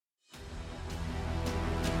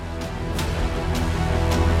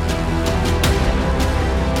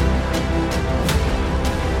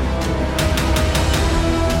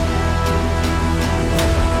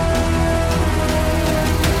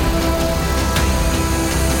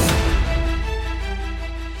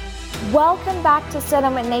Welcome back to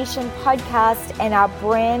Settlement Nation podcast and our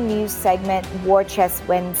brand new segment, War Chest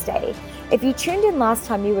Wednesday. If you tuned in last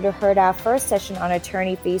time, you would have heard our first session on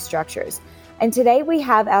attorney fee structures. And today we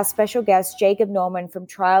have our special guest, Jacob Norman from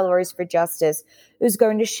Trial Lawyers for Justice, who's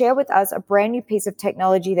going to share with us a brand new piece of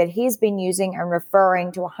technology that he's been using and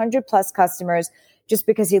referring to 100 plus customers just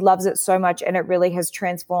because he loves it so much, and it really has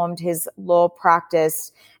transformed his law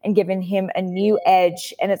practice and given him a new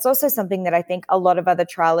edge. And it's also something that I think a lot of other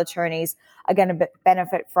trial attorneys are going to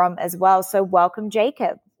benefit from as well. So welcome,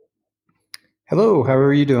 Jacob. Hello, how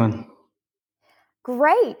are you doing?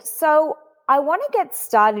 Great. So I want to get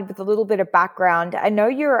started with a little bit of background. I know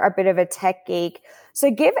you're a bit of a tech geek, so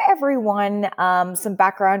give everyone some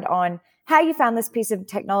background on how you found this piece of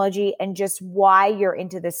technology and just why you're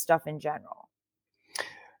into this stuff in general.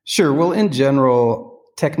 Sure. Well, in general,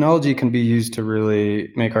 technology can be used to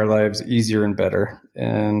really make our lives easier and better.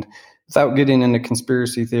 And without getting into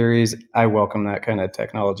conspiracy theories, I welcome that kind of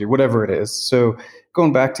technology, whatever it is. So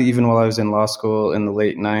going back to even while I was in law school in the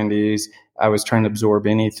late 90s, I was trying to absorb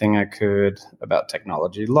anything I could about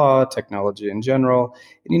technology law, technology in general.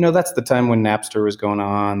 And, that's the time when Napster was going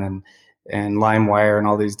on and LimeWire and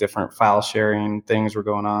all these different file sharing things were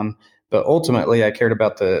going on. But ultimately, I cared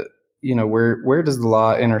about where does the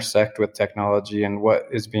law intersect with technology and what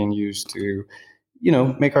is being used to,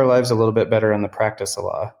 make our lives a little bit better in the practice of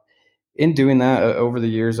law. In doing that, over the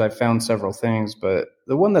years, I've found several things, but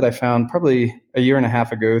the one that I found probably a year and a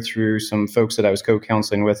half ago through some folks that I was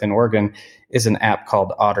co-counseling with in Oregon is an app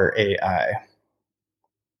called Otter AI.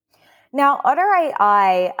 Now, Otter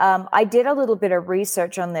AI, I did a little bit of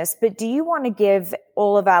research on this, but do you want to give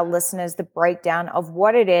all of our listeners the breakdown of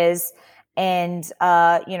what it is and,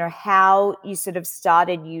 how you sort of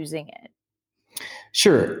started using it?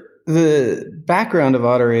 Sure. The background of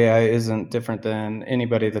Otter AI isn't different than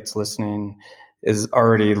anybody that's listening is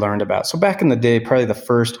already learned about. So back in the day, probably the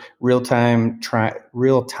first real-time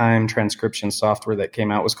transcription software that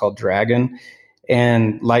came out was called Dragon.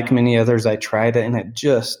 And like many others, I tried it and it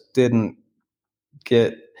just didn't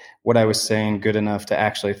get what I was saying good enough to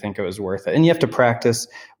actually think it was worth it. And you have to practice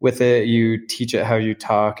with it. You teach it how you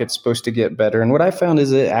talk. It's supposed to get better. And what I found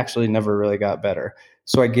is it actually never really got better.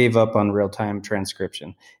 So I gave up on real-time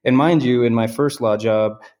transcription. And mind you, in my first law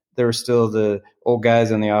job, there were still the old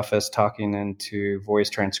guys in the office talking into voice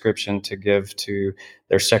transcription to give to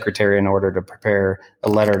their secretary in order to prepare a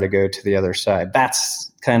letter to go to the other side.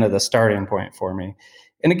 That's kind of the starting point for me.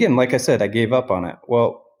 And again, like I said, I gave up on it.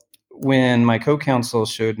 Well, when my co-counsel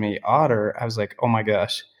showed me Otter, I was like, oh my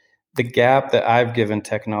gosh, the gap that I've given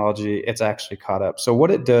technology, it's actually caught up. So what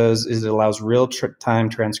it does is it allows real-time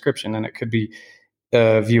transcription, and it could be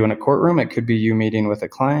a view in a courtroom. It could be you meeting with a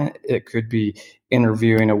client. It could be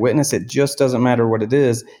interviewing a witness. It just doesn't matter what it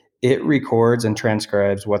is. It records and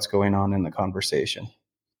transcribes what's going on in the conversation.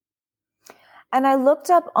 And I looked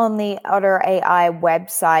up on the Otter AI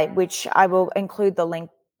website, which I will include the link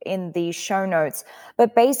in the show notes.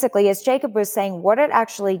 But basically, as Jacob was saying, what it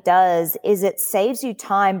actually does is it saves you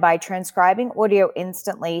time by transcribing audio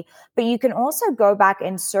instantly, but you can also go back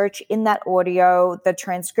and search in that audio the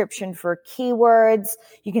transcription for keywords.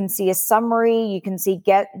 You can see a summary. You can see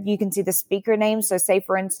the speaker name. So say,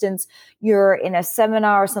 for instance, you're in a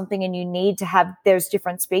seminar or something and you need to have there's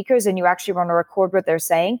different speakers and you actually want to record what they're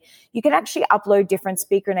saying. You can actually upload different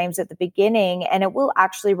speaker names at the beginning, and it will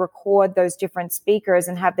actually record those different speakers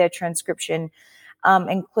and have their transcription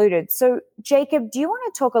included. So, Jacob, do you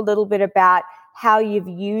want to talk a little bit about how you've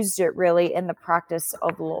used it really in the practice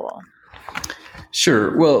of law?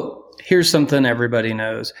 Sure. Well, here's something everybody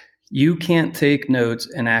knows. You can't take notes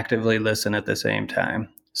and actively listen at the same time.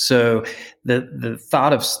 So the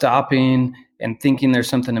thought of stopping and thinking there's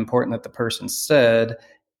something important that the person said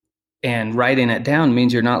and writing it down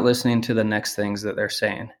means you're not listening to the next things that they're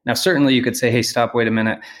saying. Now, certainly you could say, hey, stop, wait a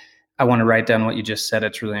minute. I want to write down what you just said.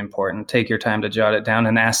 It's really important. Take your time to jot it down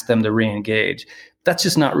and ask them to re-engage. That's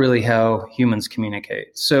just not really how humans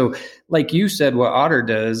communicate. So like you said, what Otter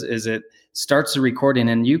does is it starts the recording,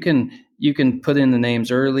 and you can put in the names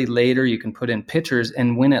early, later, you can put in pictures.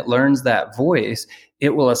 And when it learns that voice,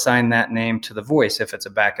 it will assign that name to the voice if it's a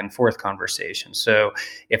back and forth conversation. So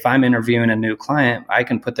if I'm interviewing a new client, I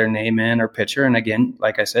can put their name in or picture. And again,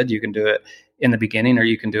 like I said, you can do it in the beginning or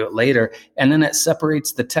you can do it later. And then it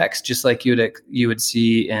separates the text just like you would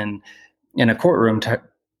see in a courtroom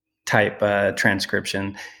type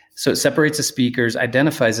transcription. So it separates the speakers,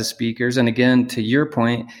 identifies the speakers. And again, to your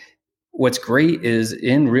point, what's great is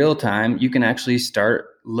in real time, you can actually start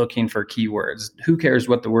looking for keywords. Who cares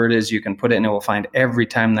what the word is? You can put it and it will find every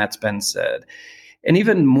time that's been said. And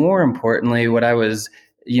even more importantly, what I was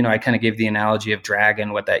I kind of gave the analogy of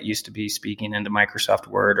Dragon, what that used to be, speaking into Microsoft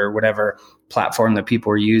Word or whatever platform that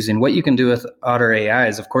people are using. What you can do with Otter AI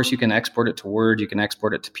is, of course, you can export it to Word, you can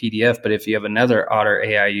export it to PDF, but if you have another Otter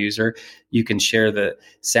AI user, you can share the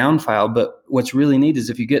sound file. But what's really neat is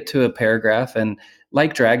if you get to a paragraph, and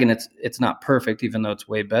like Dragon, it's not perfect, even though it's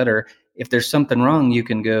way better. If there's something wrong, you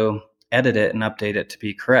can go edit it and update it to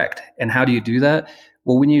be correct. And how do you do that?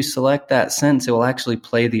 Well, when you select that sentence, it will actually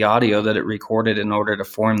play the audio that it recorded in order to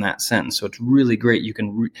form that sentence. So it's really great. You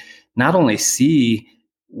can not only see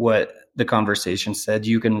what the conversation said,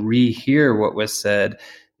 you can rehear what was said,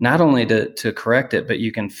 not only to correct it, but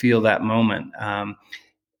you can feel that moment.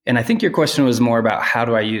 And I think your question was more about how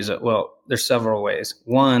do I use it? Well, there's several ways.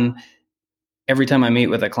 One, every time I meet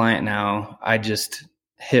with a client now, I just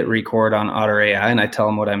hit record on Otter AI and I tell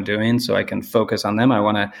them what I'm doing so I can focus on them. I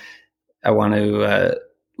want to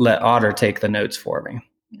let Otter take the notes for me.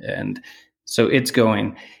 And so it's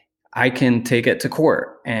going. I can take it to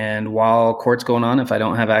court. And while court's going on, if I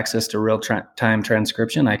don't have access to real-time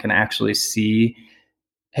transcription, I can actually see,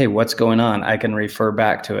 hey, what's going on? I can refer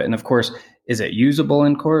back to it. And of course, is it usable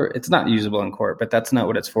in court? It's not usable in court, but that's not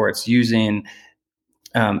what it's for. It's using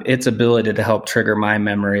its ability to help trigger my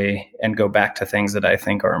memory and go back to things that I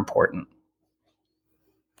think are important.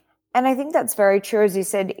 And I think that's very true. As you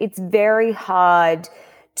said, it's very hard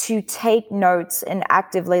to take notes and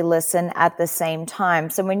actively listen at the same time.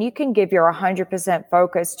 So when you can give your 100%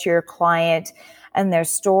 focus to your client and their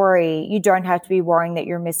story, you don't have to be worrying that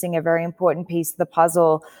you're missing a very important piece of the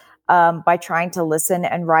puzzle by trying to listen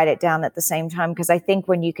and write it down at the same time. Because I think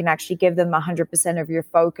when you can actually give them 100% of your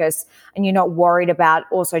focus and you're not worried about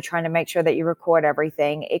also trying to make sure that you record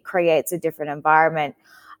everything, it creates a different environment.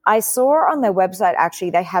 I saw on their website,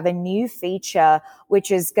 actually, they have a new feature, which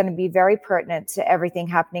is going to be very pertinent to everything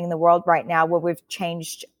happening in the world right now, where we've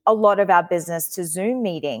changed a lot of our business to Zoom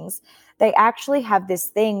meetings. They actually have this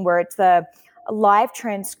thing where it's a live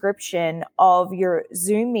transcription of your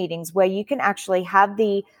Zoom meetings, where you can actually have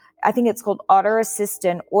I think it's called Otter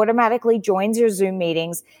Assistant, automatically joins your Zoom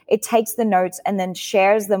meetings. It takes the notes and then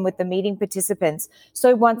shares them with the meeting participants.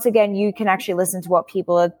 So once again, you can actually listen to what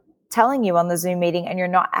people are telling you on the Zoom meeting, and you're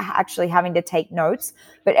not actually having to take notes.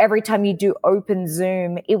 But every time you do open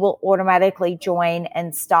Zoom, it will automatically join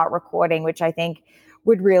and start recording, which I think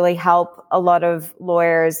would really help a lot of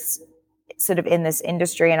lawyers sort of in this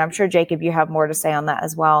industry. And I'm sure, Jacob, you have more to say on that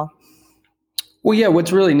as well. Well, yeah,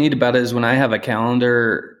 what's really neat about it is when I have a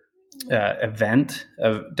calendar event,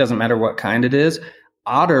 doesn't matter what kind it is,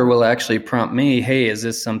 Otter will actually prompt me, hey, is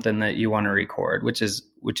this something that you want to record, which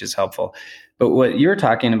is helpful. But what you're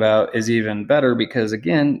talking about is even better, because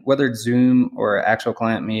again, whether it's Zoom or actual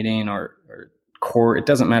client meeting or court, it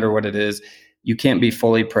doesn't matter what it is. You can't be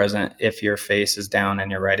fully present if your face is down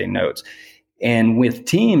and you're writing notes. And with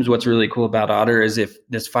Teams, what's really cool about Otter is if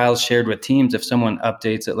this file is shared with Teams, if someone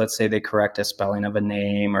updates it, let's say they correct a spelling of a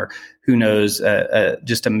name or who knows,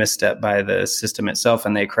 just a misstep by the system itself,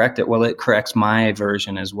 and they correct it, well, it corrects my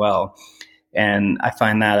version as well. And I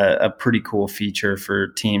find that a pretty cool feature for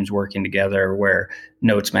teams working together where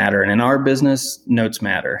notes matter. And in our business, notes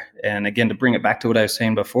matter. And again, to bring it back to what I was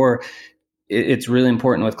saying before, it's really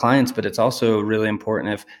important with clients, but it's also really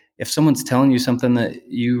important if someone's telling you something that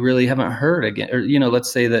you really haven't heard again, or,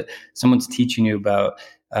 let's say that someone's teaching you about,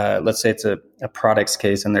 let's say it's a products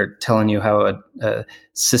case and they're telling you how a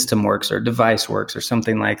system works or device works or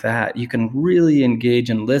something like that, you can really engage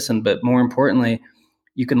and listen. But more importantly,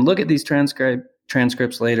 you can look at these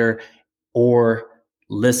transcripts later or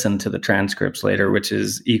listen to the transcripts later, which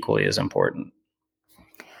is equally as important.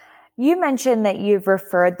 You mentioned that you've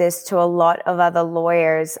referred this to a lot of other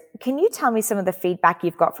lawyers. Can you tell me some of the feedback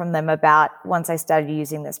you've got from them about once I started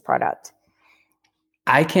using this product?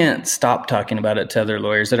 I can't stop talking about it to other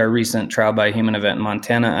lawyers. At our recent trial by human event in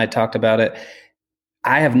Montana, I talked about it.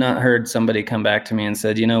 I have not heard somebody come back to me and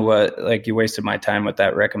said, you know what, like, you wasted my time with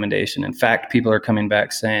that recommendation. In fact, people are coming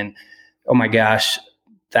back saying, oh my gosh,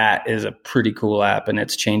 that is a pretty cool app and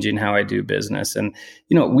it's changing how I do business. And,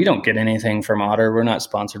 we don't get anything from Otter. We're not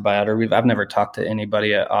sponsored by Otter. I've never talked to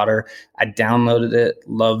anybody at Otter. I downloaded it,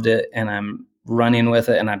 loved it, and I'm running with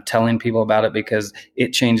it and I'm telling people about it because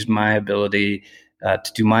it changed my ability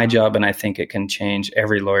to do my job. And I think it can change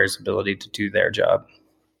every lawyer's ability to do their job.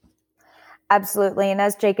 Absolutely. And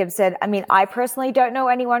as Jacob said, I personally don't know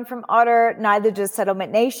anyone from Otter, neither does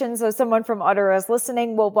Settlement Nation. So someone from Otter is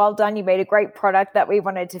listening. Well done. You made a great product that we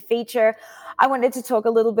wanted to feature. I wanted to talk a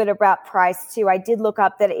little bit about price too. I did look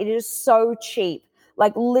up that it is so cheap,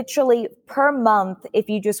 like literally per month. If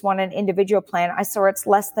you just want an individual plan, I saw it's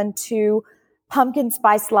less than $2 pumpkin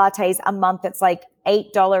spice lattes a month, it's like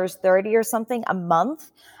 $8.30 or something a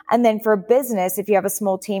month. And then for a business, if you have a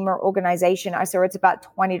small team or organization, I saw it's about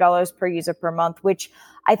 $20 per user per month, which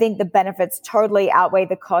I think the benefits totally outweigh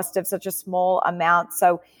the cost of such a small amount.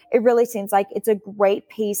 So it really seems like it's a great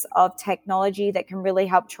piece of technology that can really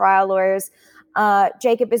help trial lawyers.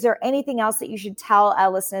 Jacob, is there anything else that you should tell our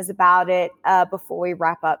listeners about it before we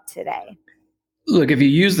wrap up today? Look, if you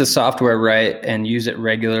use the software right and use it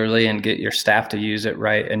regularly and get your staff to use it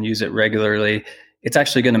right and use it regularly, it's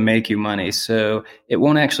actually going to make you money. So it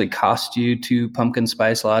won't actually cost you 2 pumpkin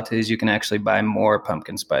spice lattes. You can actually buy more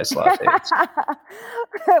pumpkin spice lattes.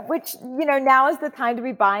 Which, now is the time to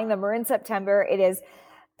be buying them. We're in September. It is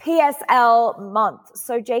PSL month.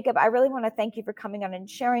 So Jacob, I really want to thank you for coming on and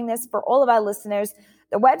sharing this. For all of our listeners,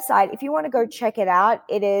 the website, if you want to go check it out,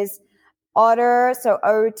 it is Otter, so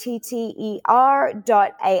OTTER.ai.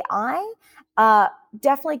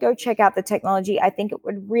 Definitely go check out the technology. I think it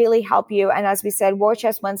would really help you. And as we said, War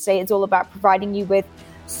Chest Wednesday is all about providing you with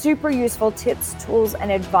super useful tips, tools, and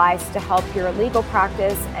advice to help your legal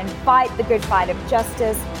practice and fight the good fight of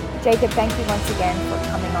justice. Jacob, thank you once again for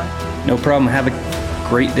coming on. No problem. Have a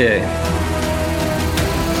great day.